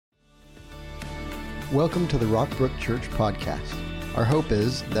Welcome to the Rockbrook Church podcast. Our hope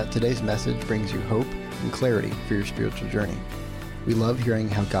is that today's message brings you hope and clarity for your spiritual journey. We love hearing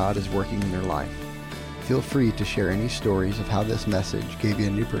how God is working in your life. Feel free to share any stories of how this message gave you a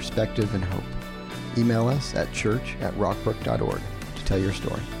new perspective and hope. Email us at church@rockbrook.org to tell your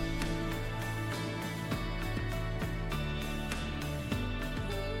story.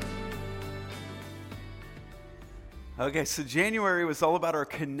 Okay, so January was all about our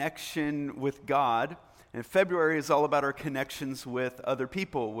connection with God, and February is all about our connections with other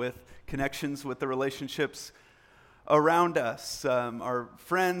people, with connections with the relationships around us, our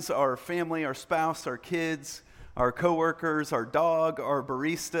friends, our family, our spouse, our kids, our coworkers, our dog, our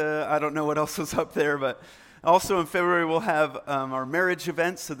barista. I don't know what else was up there, but also in February we'll have our marriage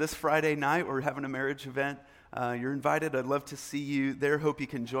event. So this Friday night we're having a marriage event. You're invited. I'd love to see you there. Hope you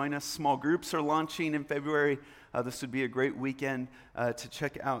can join us. Small groups are launching in February. This would be a great weekend to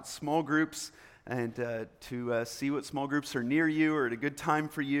check out small groups and to see what small groups are near you or at a good time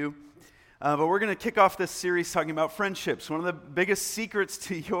for you. But we're going to kick off this series talking about friendships. One of the biggest secrets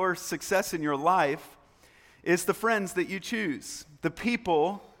to your success in your life is the friends that you choose, the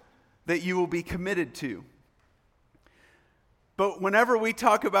people that you will be committed to. But whenever we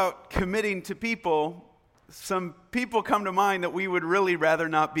talk about committing to people, some people come to mind that we would really rather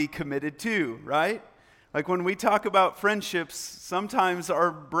not be committed to, right? Like when we talk about friendships, sometimes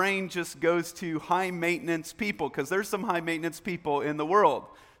our brain just goes to high-maintenance people because there's some high-maintenance people in the world.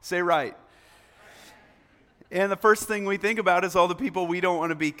 Say right. And the first thing we think about is all the people we don't want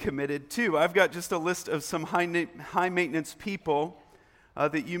to be committed to. I've got just a list of some high-maintenance people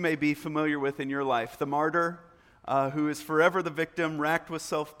that you may be familiar with in your life. The martyr, who is forever the victim, racked with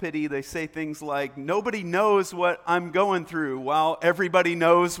self-pity. They say things like, nobody knows what I'm going through, while everybody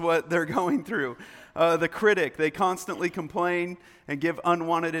knows what they're going through. The critic, they constantly complain and give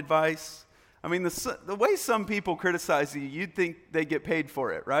unwanted advice. I mean, the way some people criticize you, you'd think they get paid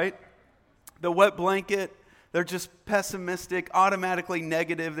for it, right? The wet blanket, they're just pessimistic, automatically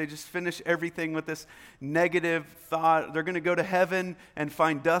negative. They just finish everything with this negative thought. They're going to go to heaven and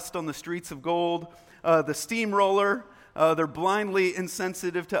find dust on the streets of gold. The steamroller, they're blindly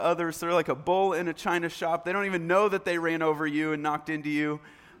insensitive to others. They're like a bull in a china shop. They don't even know that they ran over you and knocked into you,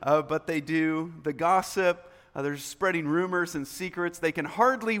 but they do. The gossip, they're spreading rumors and secrets. They can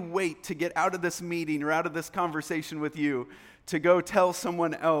hardly wait to get out of this meeting or out of this conversation with you to go tell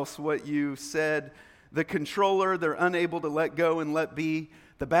someone else what you said. The controller, they're unable to let go and let be.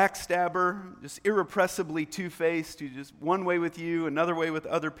 The backstabber, just irrepressibly two-faced. You just one way with you, another way with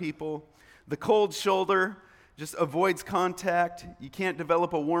other people. The cold shoulder just avoids contact. You can't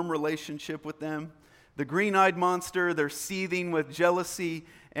develop a warm relationship with them. The green-eyed monster, they're seething with jealousy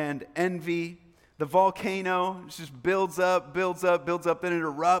and envy. The volcano just builds up, then it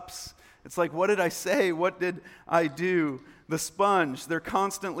erupts. It's like, what did I say? What did I do? The sponge, they're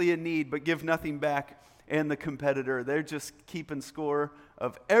constantly in need but give nothing back. And the competitor, they're just keeping score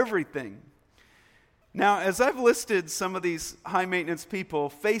of everything. Now, as I've listed some of these high-maintenance people,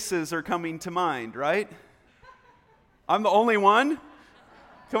 faces are coming to mind, right? I'm the only one?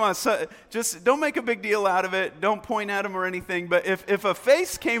 Come on, so just don't make a big deal out of it. Don't point at them or anything. But if a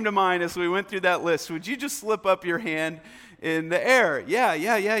face came to mind as we went through that list, would you just slip up your hand in the air?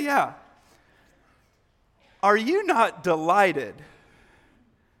 Yeah. Are you not delighted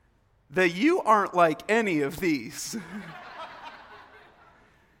that you aren't like any of these?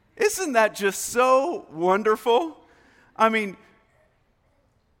 Isn't that just so wonderful? I mean,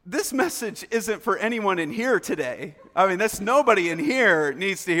 this message isn't for anyone in here today. I mean, nobody in here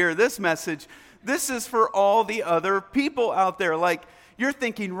needs to hear this message. This is for all the other people out there. Like, you're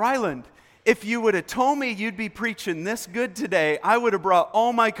thinking, Ryland, if you would have told me you'd be preaching this good today, I would have brought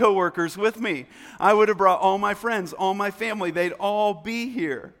all my coworkers with me. I would have brought all my friends, all my family. They'd all be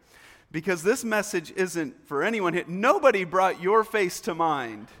here. Because this message isn't for anyone here. Nobody brought your face to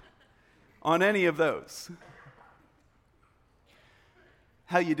mind on any of those.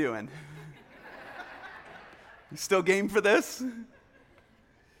 How you doing? You still game for this?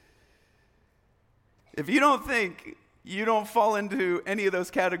 If you don't think you don't fall into any of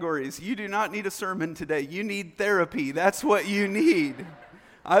those categories, you do not need a sermon today. You need therapy. That's what you need.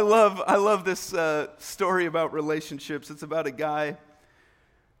 I love this story about relationships. It's about a guy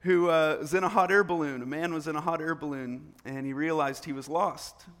who was in a hot air balloon. A man was in a hot air balloon, and he realized he was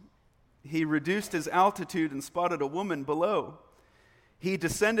lost. He reduced his altitude and spotted a woman below. He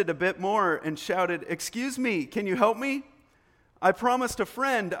descended a bit more and shouted, "Excuse me, can you help me? I promised a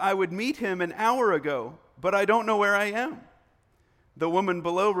friend I would meet him an hour ago, but I don't know where I am." The woman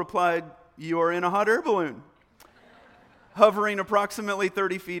below replied, "You are in a hot air balloon." hovering approximately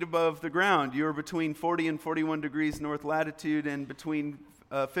 30 feet above the ground. You are between 40 and 41 degrees north latitude and between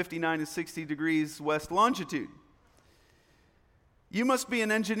 59 and 60 degrees west longitude. You must be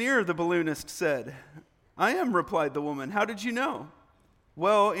an engineer, the balloonist said. I am, replied the woman. How did you know?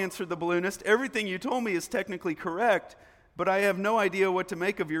 Well, answered the balloonist, everything you told me is technically correct, but I have no idea what to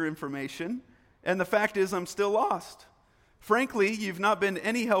make of your information, and the fact is I'm still lost. Frankly, you've not been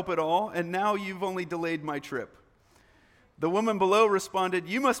any help at all, and now you've only delayed my trip. The woman below responded,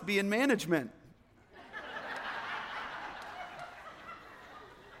 you must be in management.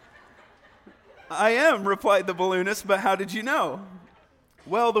 I am, replied the balloonist, but how did you know?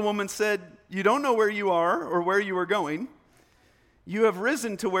 Well, the woman said, you don't know where you are or where you are going. You have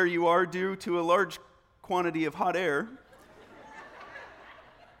risen to where you are due to a large quantity of hot air.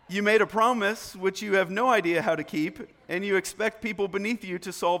 You made a promise which you have no idea how to keep, and you expect people beneath you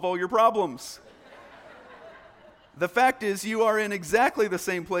to solve all your problems. The fact is, you are in exactly the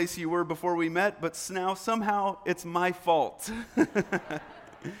same place you were before we met, but now somehow it's my fault.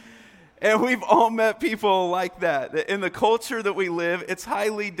 And we've all met people like that. In the culture that we live, it's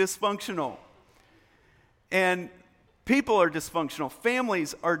highly dysfunctional. And people are dysfunctional.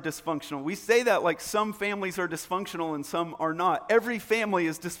 Families are dysfunctional. We say that like some families are dysfunctional and some are not. Every family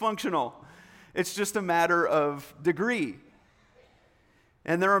is dysfunctional. It's just a matter of degree.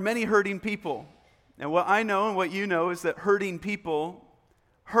 And there are many hurting people. And what I know and what you know is that hurting people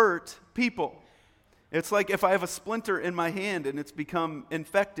hurt people. It's like if I have a splinter in my hand and it's become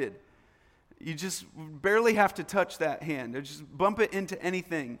infected. You just barely have to touch that hand. Or just bump it into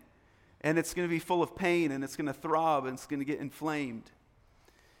anything, and it's going to be full of pain, and it's going to throb, and it's going to get inflamed.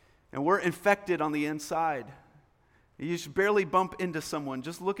 And we're infected on the inside. You just barely bump into someone.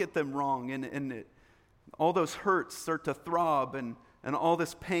 Just look at them wrong, and all those hurts start to throb, and all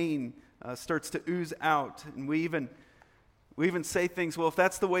this pain starts to ooze out. And we even say things, well, if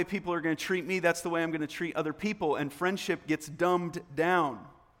that's the way people are going to treat me, that's the way I'm going to treat other people, and friendship gets dumbed down.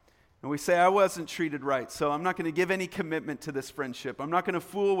 And we say, I wasn't treated right, so I'm not going to give any commitment to this friendship. I'm not going to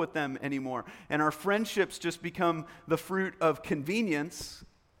fool with them anymore. And our friendships just become the fruit of convenience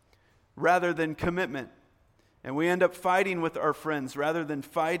rather than commitment. And we end up fighting with our friends rather than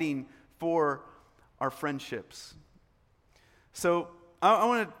fighting for our friendships. So I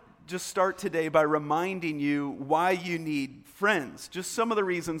want to just start today by reminding you why you need friends. Just some of the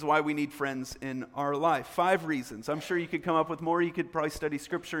reasons why we need friends in our life. 5 reasons. I'm sure you could come up with more. You could probably study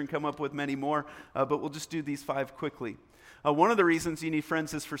Scripture and come up with many more, but we'll just do these 5 quickly. One of the reasons you need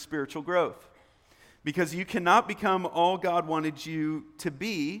friends is for spiritual growth, because you cannot become all God wanted you to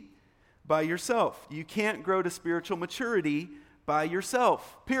be by yourself. You can't grow to spiritual maturity by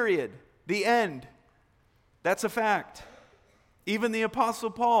yourself, period. The end. That's a fact. Even the Apostle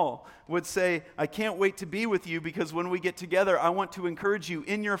Paul would say, I can't wait to be with you because when we get together, I want to encourage you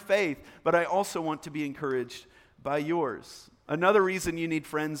in your faith, but I also want to be encouraged by yours. Another reason you need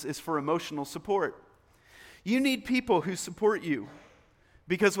friends is for emotional support. You need people who support you,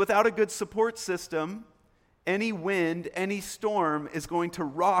 because without a good support system, any wind, any storm is going to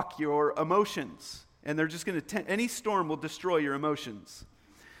rock your emotions, and they're just going to, any storm will destroy your emotions.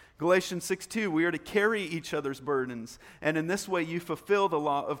 Galatians 6:2, we are to carry each other's burdens, and in this way you fulfill the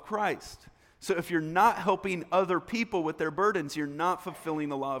law of Christ. So if you're not helping other people with their burdens, you're not fulfilling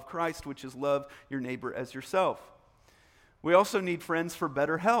the law of Christ, which is love your neighbor as yourself. We also need friends for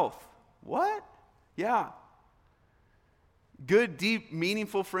better health. What? Yeah. Good, deep,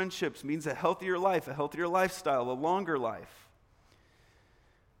 meaningful friendships means a healthier life, a healthier lifestyle, a longer life.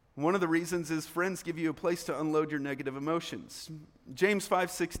 One of the reasons is friends give you a place to unload your negative emotions. James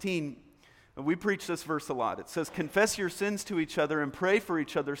 5:16, we preach this verse a lot. It says, confess your sins to each other and pray for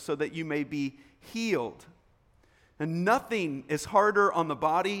each other so that you may be healed. And nothing is harder on the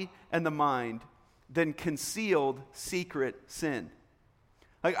body and the mind than concealed secret sin.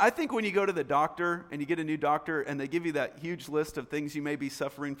 Like, I think when you go to the doctor and you get a new doctor and they give you that huge list of things you may be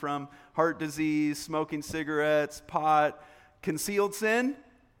suffering from, heart disease, smoking cigarettes, pot, concealed sin,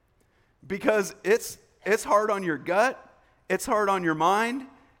 because it's hard on your gut, it's hard on your mind,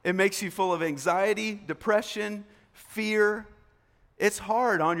 it makes you full of anxiety, depression, fear. It's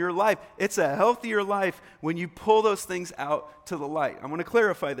hard on your life. It's a healthier life when you pull those things out to the light. I want to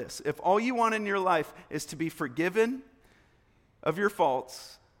clarify this. If all you want in your life is to be forgiven of your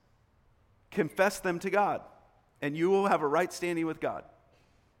faults, confess them to God, and you will have a right standing with God.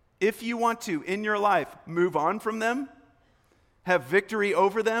 If you want to, in your life, move on from them, have victory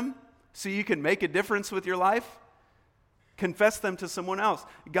over them, so you can make a difference with your life, confess them to someone else.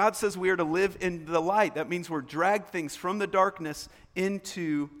 God says we are to live in the light. That means we're drag things from the darkness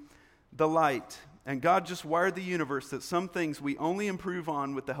into the light. And God just wired the universe that some things we only improve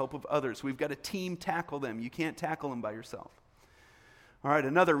on with the help of others. We've got a team tackle them. You can't tackle them by yourself. All right,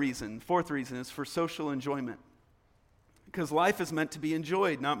 another reason, fourth reason, is for social enjoyment. Because life is meant to be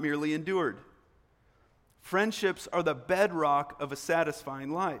enjoyed, not merely endured. Friendships are the bedrock of a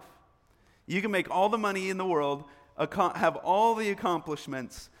satisfying life. You can make all the money in the world, have all the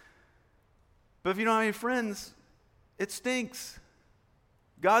accomplishments, but if you don't have any friends, it stinks.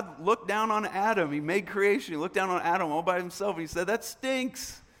 God looked down on Adam. He made creation. He looked down on Adam all by himself, and he said, that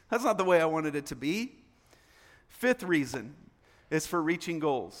stinks. That's not the way I wanted it to be. Fifth reason is for reaching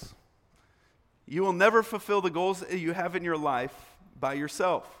goals. You will never fulfill the goals that you have in your life by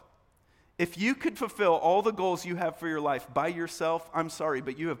yourself. If you could fulfill all the goals you have for your life by yourself, I'm sorry,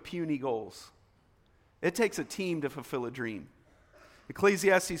 but you have puny goals. It takes a team to fulfill a dream.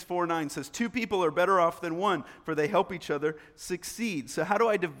 Ecclesiastes 4:9 says, 2 people are better off than one, for they help each other succeed. So how do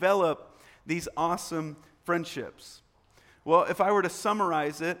I develop these awesome friendships? Well, if I were to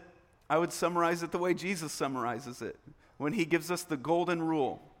summarize it, I would summarize it the way Jesus summarizes it, when he gives us the golden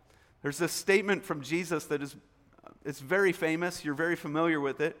rule. There's this statement from Jesus that it's very famous. You're very familiar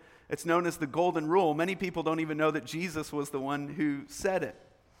with it. It's known as the golden rule. Many people don't even know that Jesus was the one who said it.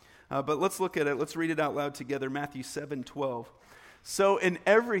 But let's look at it. Let's read it out loud together. Matthew 7:12. So in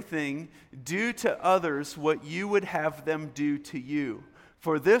everything, do to others what you would have them do to you.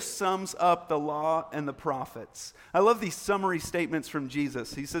 For this sums up the law and the prophets. I love these summary statements from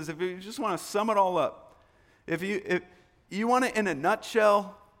Jesus. He says, if you just want to sum it all up, if you want it in a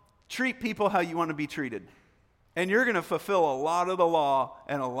nutshell, treat people how you want to be treated. And you're going to fulfill a lot of the law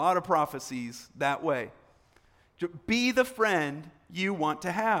and a lot of prophecies that way. Be the friend you want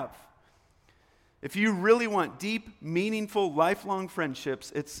to have. If you really want deep, meaningful, lifelong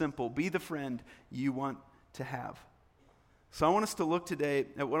friendships, it's simple. Be the friend you want to have. So I want us to look today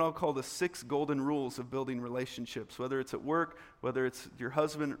at what I'll call the 6 golden rules of building relationships, whether it's at work, whether it's your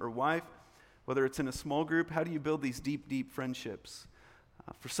husband or wife, whether it's in a small group. How do you build these deep, deep friendships?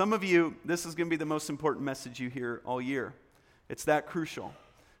 For some of you, this is going to be the most important message you hear all year. It's that crucial.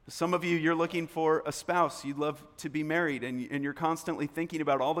 Some of you, you're looking for a spouse. You'd love to be married, and you're constantly thinking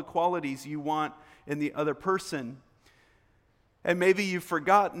about all the qualities you want in the other person. And maybe you've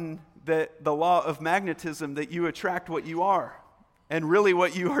forgotten that the law of magnetism, that you attract what you are. And really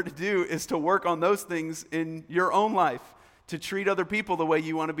what you are to do is to work on those things in your own life, to treat other people the way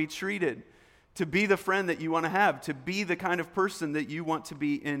you want to be treated, to be the friend that you want to have, to be the kind of person that you want to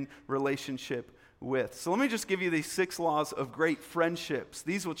be in relationship with. So let me just give you these 6 laws of great friendships.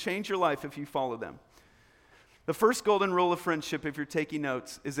 These will change your life if you follow them. The first golden rule of friendship, if you're taking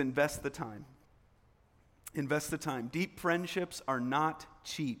notes, is invest the time. Invest the time. Deep friendships are not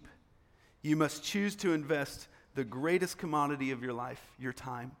cheap. You must choose to invest the greatest commodity of your life, your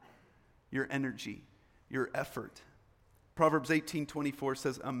time, your energy, your effort. Proverbs 18:24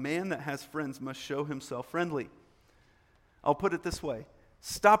 says, a man that has friends must show himself friendly. I'll put it this way.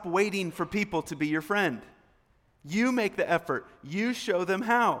 Stop waiting for people to be your friend. You make the effort. You show them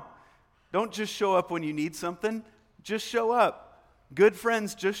how. Don't just show up when you need something. Just show up. Good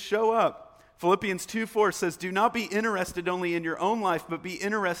friends just show up. Philippians 2:4 says, do not be interested only in your own life, but be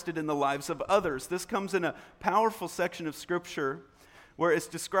interested in the lives of others. This comes in a powerful section of Scripture where it's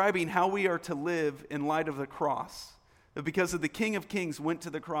describing how we are to live in light of the cross. That because of the King of Kings went to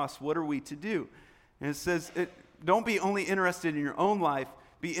the cross, what are we to do? And it says, don't be only interested in your own life,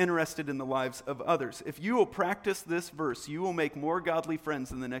 be interested in the lives of others. If you will practice this verse, you will make more godly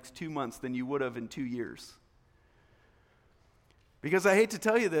friends in the next 2 months than you would have in 2 years. Because I hate to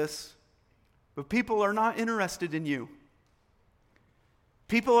tell you this, but people are not interested in you.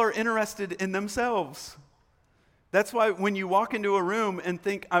 People are interested in themselves. That's why when you walk into a room and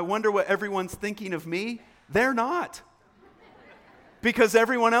think, I wonder what everyone's thinking of me, they're not. Because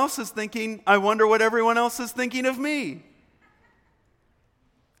everyone else is thinking, I wonder what everyone else is thinking of me.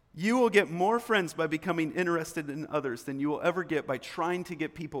 You will get more friends by becoming interested in others than you will ever get by trying to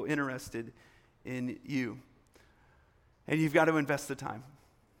get people interested in you. And you've got to invest the time.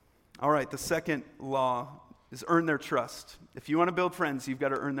 All right, the second law is earn their trust. If you want to build friends, you've got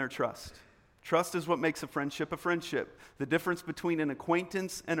to earn their trust. Trust is what makes a friendship a friendship. The difference between an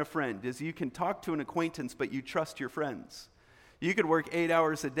acquaintance and a friend is you can talk to an acquaintance, but you trust your friends. You could work 8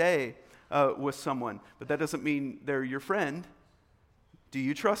 hours a day with someone, but that doesn't mean they're your friend. Do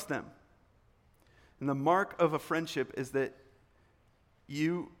you trust them? And the mark of a friendship is that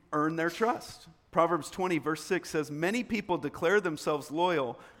you earn their trust. Proverbs 20, verse 6 says, many people declare themselves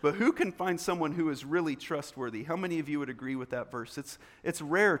loyal, but who can find someone who is really trustworthy? How many of you would agree with that verse? It's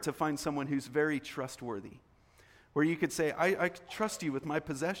rare to find someone who's very trustworthy, where you could say, I trust you with my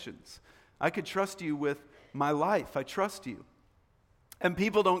possessions. I could trust you with my life. I trust you. And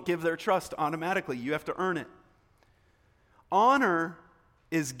people don't give their trust automatically. You have to earn it. Honor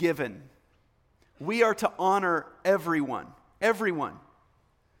is given. We are to honor everyone. Everyone.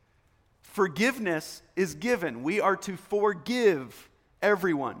 Forgiveness is given. We are to forgive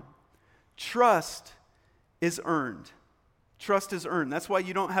everyone. Trust is earned. Trust is earned. That's why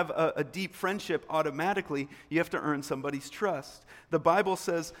you don't have a deep friendship automatically. You have to earn somebody's trust. The Bible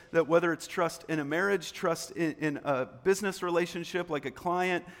says that whether it's trust in a marriage, trust in a business relationship like a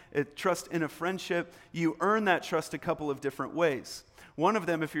client, trust in a friendship, you earn that trust a couple of different ways. One of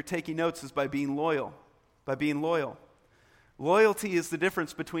them, if you're taking notes, is by being loyal. By being loyal. Loyalty is the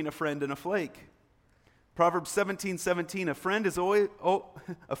difference between a friend and a flake. Proverbs 17:17, a friend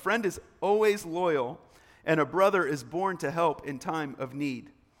is always loyal, and a brother is born to help in time of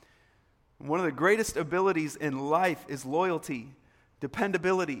need. One of the greatest abilities in life is loyalty,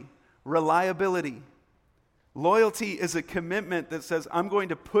 dependability, reliability. Loyalty is a commitment that says, I'm going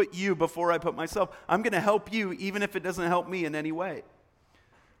to put you before I put myself. I'm going to help you even if it doesn't help me in any way.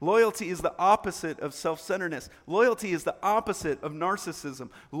 Loyalty is the opposite of self-centeredness. Loyalty is the opposite of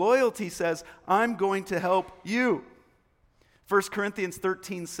narcissism. Loyalty says, I'm going to help you. 1 Corinthians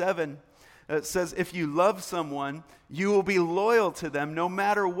 13:7 says, if you love someone, you will be loyal to them no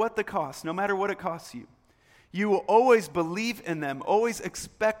matter what the cost, no matter what it costs you. You will always believe in them, always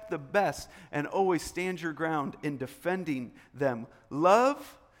expect the best, and always stand your ground in defending them.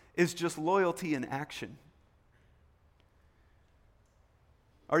 Love is just loyalty in action.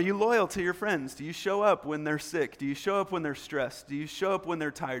 Are you loyal to your friends? Do you show up when they're sick? Do you show up when they're stressed? Do you show up when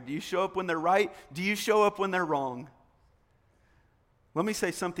they're tired? Do you show up when they're right? Do you show up when they're wrong? Let me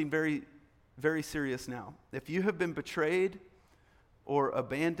say something very, very serious now. If you have been betrayed or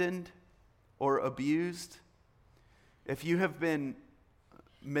abandoned or abused, if you have been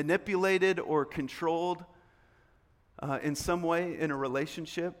manipulated or controlled in some way in a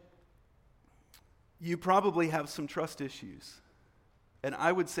relationship, you probably have some trust issues. And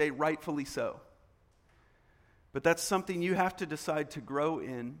I would say rightfully so. But that's something you have to decide to grow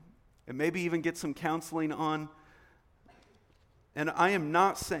in and maybe even get some counseling on. And I am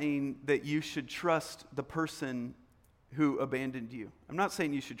not saying that you should trust the person who abandoned you. I'm not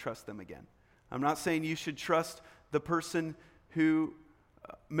saying you should trust them again. I'm not saying you should trust the person who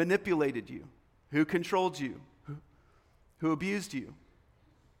manipulated you, who controlled you, who abused you.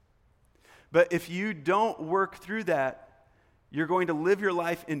 But if you don't work through that, you're going to live your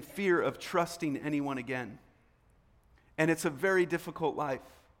life in fear of trusting anyone again. And it's a very difficult life.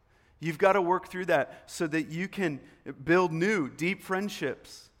 You've got to work through that so that you can build new, deep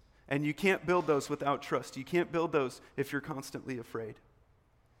friendships. And you can't build those without trust. You can't build those if you're constantly afraid.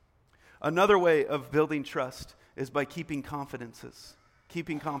 Another way of building trust is by keeping confidences.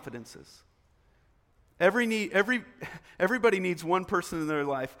 Keeping confidences. Everybody needs one person in their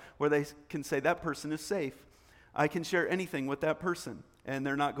life where they can say, that person is safe. I can share anything with that person, and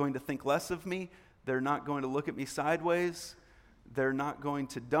they're not going to think less of me. They're not going to look at me sideways. They're not going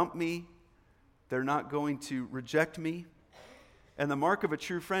to dump me. They're not going to reject me. And the mark of a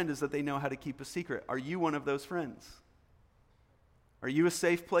true friend is that they know how to keep a secret. Are you one of those friends? Are you a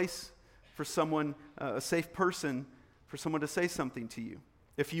safe place for someone, a safe person for someone to say something to you?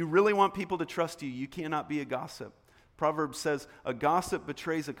 If you really want people to trust you, you cannot be a gossip. Proverbs says, a gossip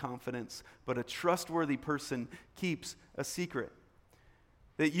betrays a confidence, but a trustworthy person keeps a secret.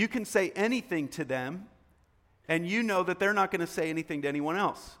 That you can say anything to them, and you know that they're not going to say anything to anyone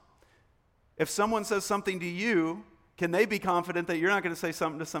else. If someone says something to you, can they be confident that you're not going to say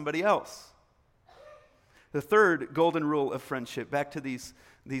something to somebody else? The third golden rule of friendship, back to these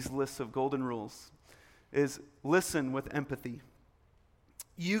lists of golden rules, is listen with empathy.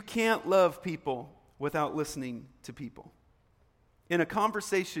 You can't love people without listening to people. In a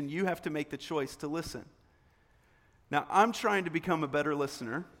conversation, you have to make the choice to listen. Now, I'm trying to become a better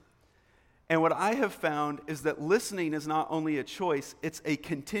listener, and what I have found is that listening is not only a choice, it's a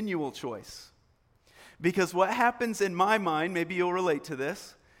continual choice. Because what happens in my mind, maybe you'll relate to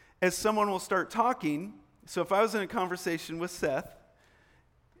this, is someone will start talking. So if I was in a conversation with Seth,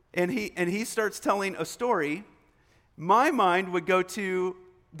 and he starts telling a story, my mind would go to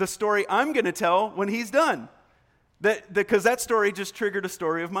the story I'm going to tell when he's done. Because that story just triggered a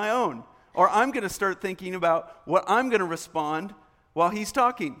story of my own. Or I'm going to start thinking about what I'm going to respond while he's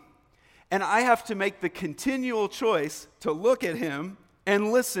talking. And I have to make the continual choice to look at him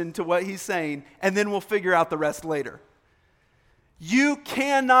and listen to what he's saying, and then we'll figure out the rest later. You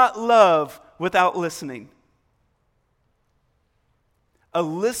cannot love without listening. A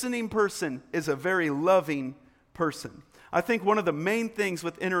listening person is a very loving person. I think one of the main things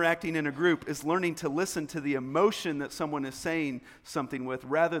with interacting in a group is learning to listen to the emotion that someone is saying something with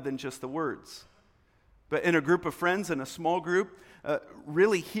rather than just the words. But in a group of friends, in a small group,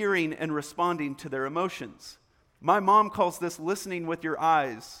 really hearing and responding to their emotions. My mom calls this listening with your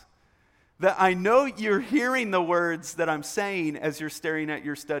eyes. That I know you're hearing the words that I'm saying as you're staring at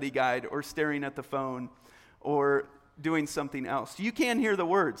your study guide or staring at the phone or doing something else. You can hear the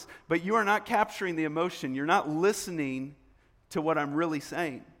words, but you are not capturing the emotion. You're not listening to what I'm really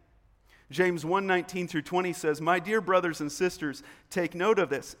saying. James 1:19 through 20 says, "My dear brothers and sisters, take note of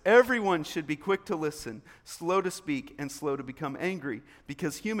this. Everyone should be quick to listen, slow to speak, and slow to become angry,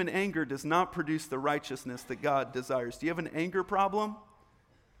 because human anger does not produce the righteousness that God desires." Do you have an anger problem?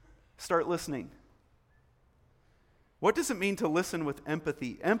 Start listening. What does it mean to listen with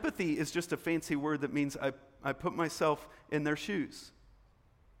empathy? Empathy is just a fancy word that means I put myself in their shoes.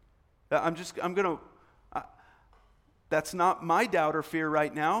 That's not my doubt or fear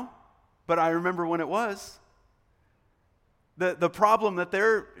right now, but I remember when it was. The problem that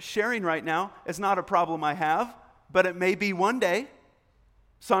they're sharing right now is not a problem I have, but it may be one day.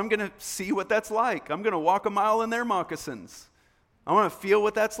 So I'm going to see what that's like. I'm going to walk a mile in their moccasins. I want to feel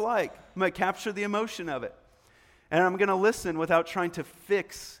what that's like. I'm going to capture the emotion of it. And I'm going to listen without trying to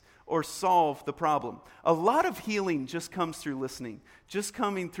fix or solve the problem. A lot of healing just comes through listening, just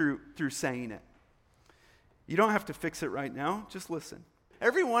coming through saying it. You don't have to fix it right now, just listen.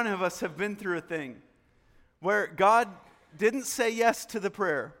 Every one of us have been through a thing where God didn't say yes to the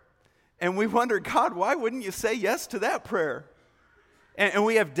prayer. And we wonder, God, why wouldn't you say yes to that prayer? And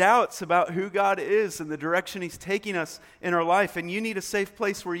we have doubts about who God is and the direction He's taking us in our life. And you need a safe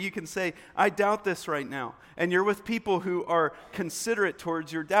place where you can say, I doubt this right now. And you're with people who are considerate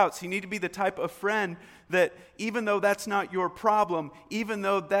towards your doubts. You need to be the type of friend that even though that's not your problem, even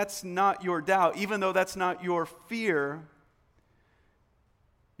though that's not your doubt, even though that's not your fear,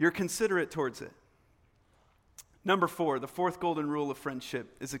 you're considerate towards it. Number 4, the fourth golden rule of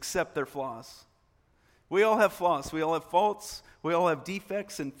friendship is accept their flaws. We all have flaws. We all have faults. We all have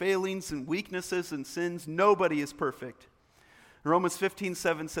defects and failings and weaknesses and sins. Nobody is perfect. Romans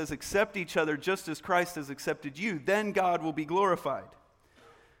 15:7 says, accept each other just as Christ has accepted you. Then God will be glorified.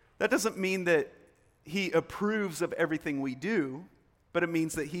 That doesn't mean that He approves of everything we do, but it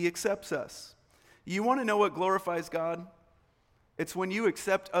means that He accepts us. You want to know what glorifies God? It's when you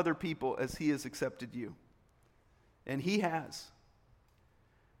accept other people as He has accepted you. And He has.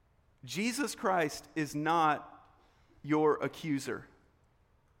 Jesus Christ is not your accuser.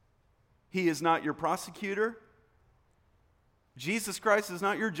 He is not your prosecutor. Jesus Christ is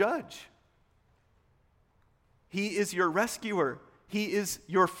not your judge. He is your rescuer. He is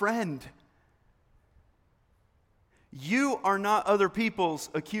your friend. You are not other people's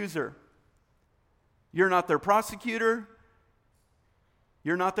accuser. You're not their prosecutor.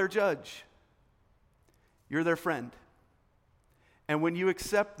 You're not their judge. You're their friend. And when you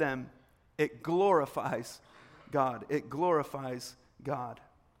accept them, it glorifies God. It glorifies God.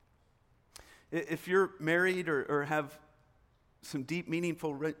 If you're married or have some deep,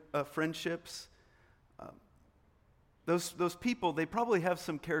 meaningful friendships, those people, they probably have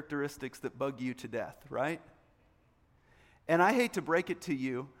some characteristics that bug you to death, right? And I hate to break it to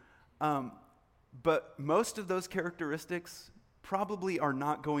you, but most of those characteristics probably are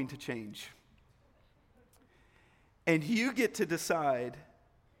not going to change. And you get to decide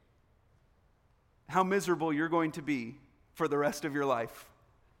how miserable you're going to be for the rest of your life.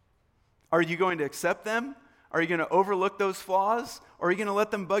 Are you going to accept them? Are you going to overlook those flaws? Or are you going to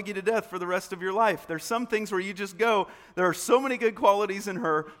let them bug you to death for the rest of your life? There's some things where you just go, there are so many good qualities in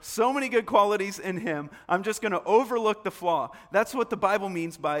her, so many good qualities in him, I'm just going to overlook the flaw. That's what the Bible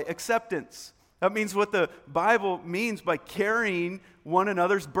means by acceptance. That means what the Bible means by carrying one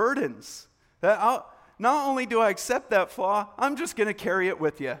another's burdens. Not only do I accept that flaw, I'm just going to carry it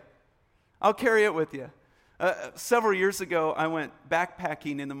with you. I'll carry it with you. Several years ago, I went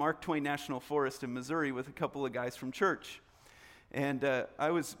backpacking in the Mark Twain National Forest in Missouri with a couple of guys from church. And I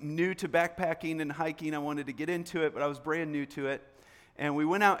was new to backpacking and hiking. I wanted to get into it, but I was brand new to it. And we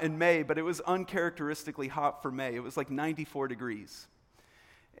went out in May, but it was uncharacteristically hot for May. It was like 94 degrees.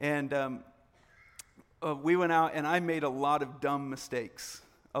 And we went out, and I made a lot of dumb mistakes.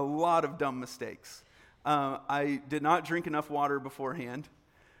 I did not drink enough water beforehand.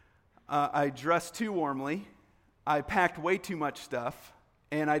 I dressed too warmly. I packed way too much stuff,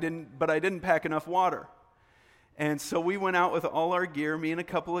 but I didn't pack enough water. And so we went out with all our gear, me and a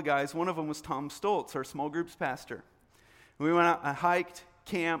couple of guys. One of them was Tom Stoltz, our small groups pastor. We went out, I hiked,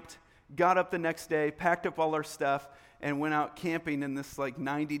 camped, got up the next day, packed up all our stuff, and went out camping in this like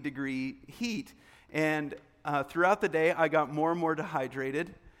 90-degree heat. And throughout the day, I got more and more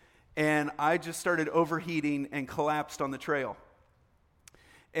dehydrated, and I just started overheating and collapsed on the trail.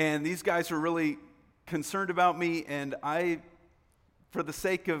 And these guys were really concerned about me, and for the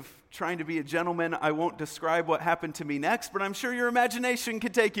sake of trying to be a gentleman, I won't describe what happened to me next, but I'm sure your imagination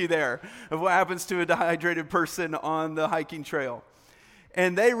can take you there of what happens to a dehydrated person on the hiking trail.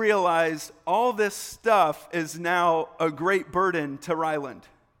 And they realized all this stuff is now a great burden to Ryland.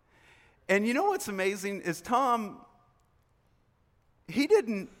 And you know what's amazing is Tom, he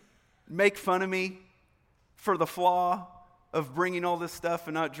didn't make fun of me for the flaw of bringing all this stuff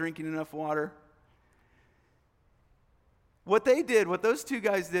and not drinking enough water. What those two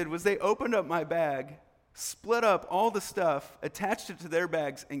guys did was they opened up my bag, split up all the stuff, attached it to their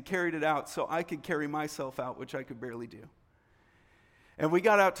bags, and carried it out so I could carry myself out, which I could barely do. And we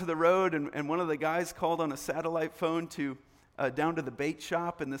got out to the road, and one of the guys called on a satellite phone down to the bait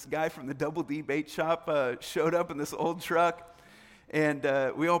shop, and this guy from the Double D bait shop showed up in this old truck, and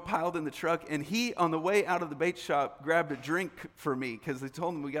we all piled in the truck, and he, on the way out of the bait shop, grabbed a drink for me, because they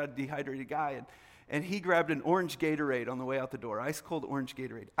told him we got a dehydrated guy, and he grabbed an orange Gatorade on the way out the door, ice cold orange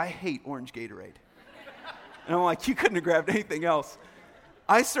Gatorade. I hate orange Gatorade. And I'm like, you couldn't have grabbed anything else.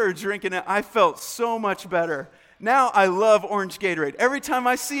 I started drinking it. I felt so much better. Now I love orange Gatorade. Every time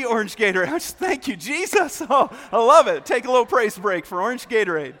I see orange Gatorade, I just thank you, Jesus. Oh, I love it. Take a little praise break for orange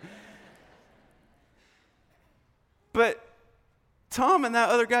Gatorade. But Tom and that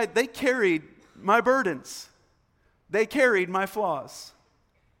other guy, they carried my burdens. They carried my flaws.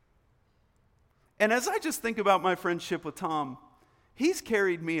 And as I just think about my friendship with Tom, he's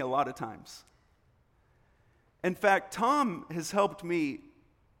carried me a lot of times. In fact, Tom has helped me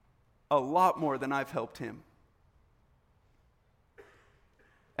a lot more than I've helped him.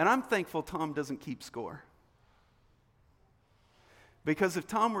 And I'm thankful Tom doesn't keep score. Because if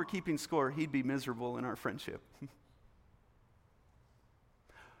Tom were keeping score, he'd be miserable in our friendship.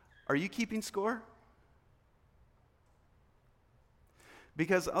 Are you keeping score?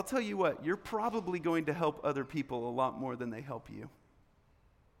 Because I'll tell you what, you're probably going to help other people a lot more than they help you.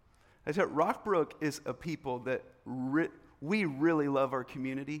 I said, Rockbrook is a people that we really love our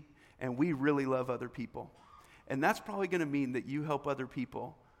community, and we really love other people. And that's probably going to mean that you help other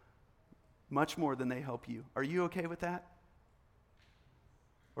people much more than they help you. Are you okay with that?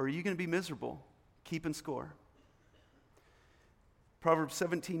 Or are you going to be miserable, keeping score? Proverbs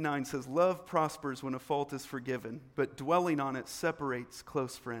 17:9 says, love prospers when a fault is forgiven, but dwelling on it separates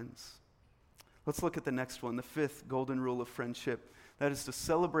close friends. Let's look at the next one, the fifth golden rule of friendship. That is to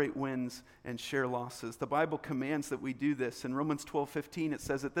celebrate wins and share losses. The Bible commands that we do this. In Romans 12:15, it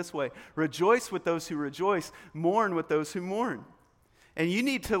says it this way, rejoice with those who rejoice, mourn with those who mourn. And you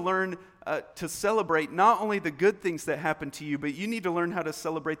need to learn to celebrate not only the good things that happen to you, but you need to learn how to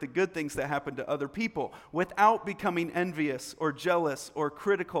celebrate the good things that happen to other people without becoming envious or jealous or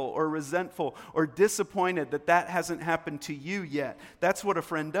critical or resentful or disappointed that hasn't happened to you yet. That's what a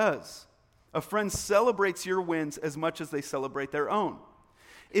friend does. A friend celebrates your wins as much as they celebrate their own.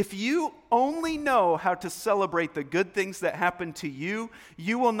 If you only know how to celebrate the good things that happen to you,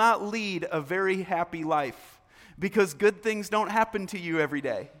 you will not lead a very happy life. Because good things don't happen to you every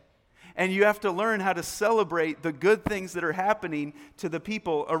day. And you have to learn how to celebrate the good things that are happening to the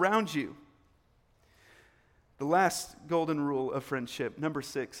people around you. The last golden rule of friendship, number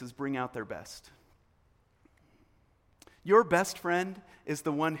 6, is bring out their best. Your best friend is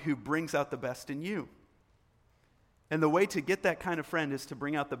the one who brings out the best in you. And the way to get that kind of friend is to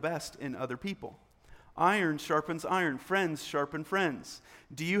bring out the best in other people. Iron sharpens iron. Friends sharpen friends.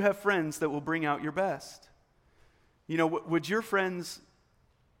 Do you have friends that will bring out your best? You know, would your friends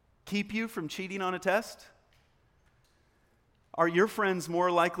keep you from cheating on a test? Are your friends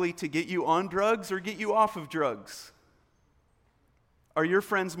more likely to get you on drugs or get you off of drugs? Are your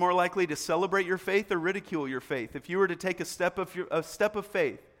friends more likely to celebrate your faith or ridicule your faith? If you were to take a step of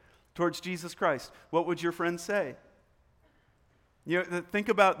faith towards Jesus Christ, what would your friends say? You know, think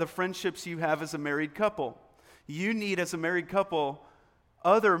about the friendships you have as a married couple. You need, as a married couple,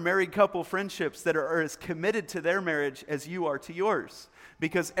 other married couple friendships that are as committed to their marriage as you are to yours.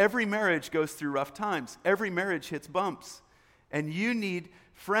 Because every marriage goes through rough times. Every marriage hits bumps. And you need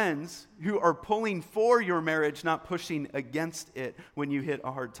friends who are pulling for your marriage, not pushing against it when you hit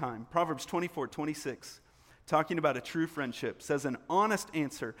a hard time. Proverbs 24:26, talking about a true friendship, says an honest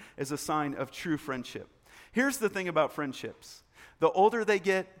answer is a sign of true friendship. Here's the thing about friendships. The older they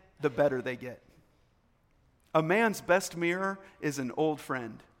get, the better they get. A man's best mirror is an old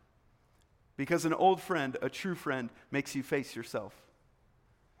friend. Because an old friend, a true friend, makes you face yourself.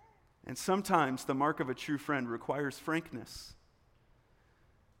 And sometimes the mark of a true friend requires frankness.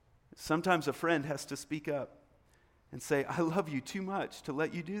 Sometimes a friend has to speak up and say, I love you too much to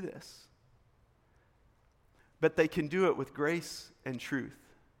let you do this. But they can do it with grace and truth.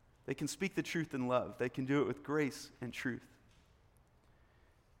 They can speak the truth in love. They can do it with grace and truth.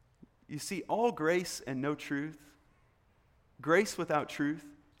 You see, all grace and no truth, grace without truth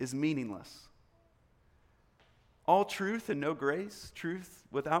is meaningless. All truth and no grace, truth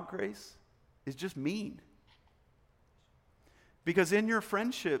without grace, is just mean. Because in your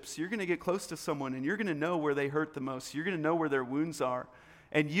friendships, you're going to get close to someone and you're going to know where they hurt the most. You're going to know where their wounds are.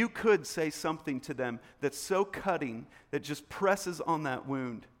 And you could say something to them that's so cutting that just presses on that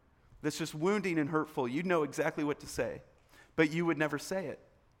wound, that's just wounding and hurtful. You know exactly what to say, but you would never say it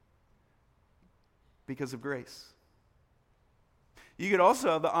because of grace. You could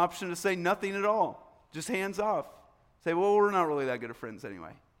also have the option to say nothing at all, just hands off. Say, well, we're not really that good of friends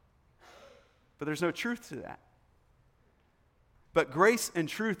anyway. But there's no truth to that. But grace and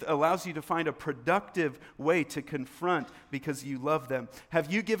truth allows you to find a productive way to confront because you love them.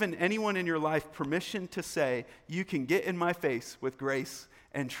 Have you given anyone in your life permission to say, you can get in my face with grace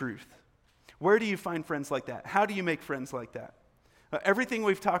and truth? Where do you find friends like that? How do you make friends like that? Everything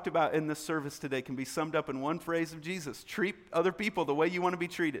we've talked about in this service today can be summed up in one phrase of Jesus. Treat other people the way you want to be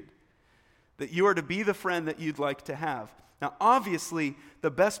treated. That you are to be the friend that you'd like to have. Now, obviously, the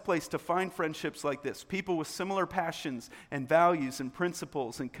best place to find friendships like this, people with similar passions and values and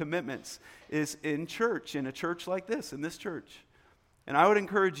principles and commitments, is in church, in a church like this, in this church. And I would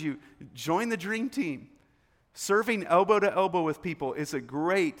encourage you, join the dream team. Serving elbow to elbow with people is a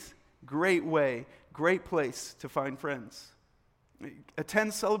great way, great place to find friends.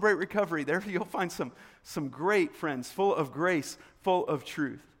 Attend Celebrate Recovery. There you'll find some great friends, full of grace, full of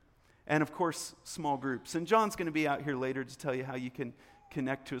truth. And of course, small groups. And John's going to be out here later to tell you how you can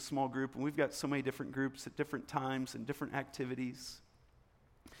connect to a small group. And we've got so many different groups at different times and different activities.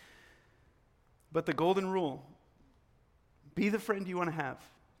 But the golden rule, be the friend you want to have.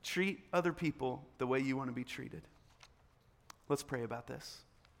 Treat other people the way you want to be treated. Let's pray about this.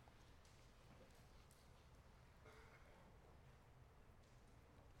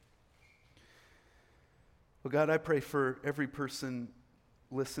 Well, God, I pray for every person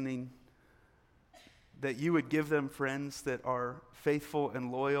listening, that you would give them friends that are faithful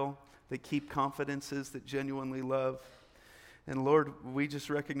and loyal, that keep confidences, that genuinely love. And Lord, we just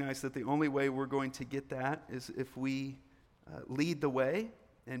recognize that the only way we're going to get that is if we lead the way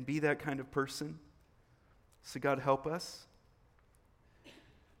and be that kind of person. So God, help us.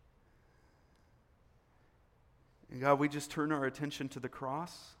 And God, we just turn our attention to the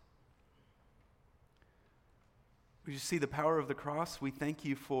cross. We just see the power of the cross. We thank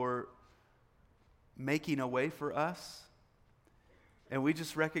you for making a way for us. And we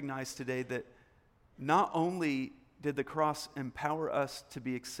just recognize today that not only did the cross empower us to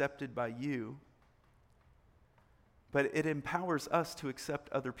be accepted by you, but it empowers us to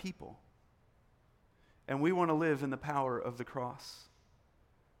accept other people. And we want to live in the power of the cross.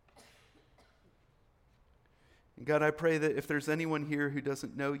 And God, I pray that if there's anyone here who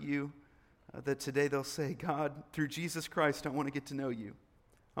doesn't know you, that today they'll say, God, through Jesus Christ, I want to get to know you.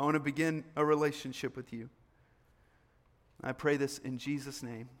 I want to begin a relationship with you. I pray this in Jesus'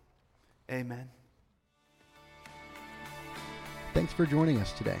 name. Amen. Thanks for joining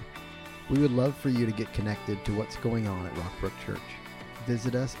us today. We would love for you to get connected to what's going on at Rockbrook Church.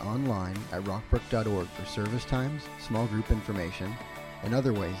 Visit us online at rockbrook.org for service times, small group information, and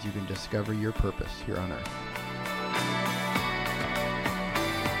other ways you can discover your purpose here on earth.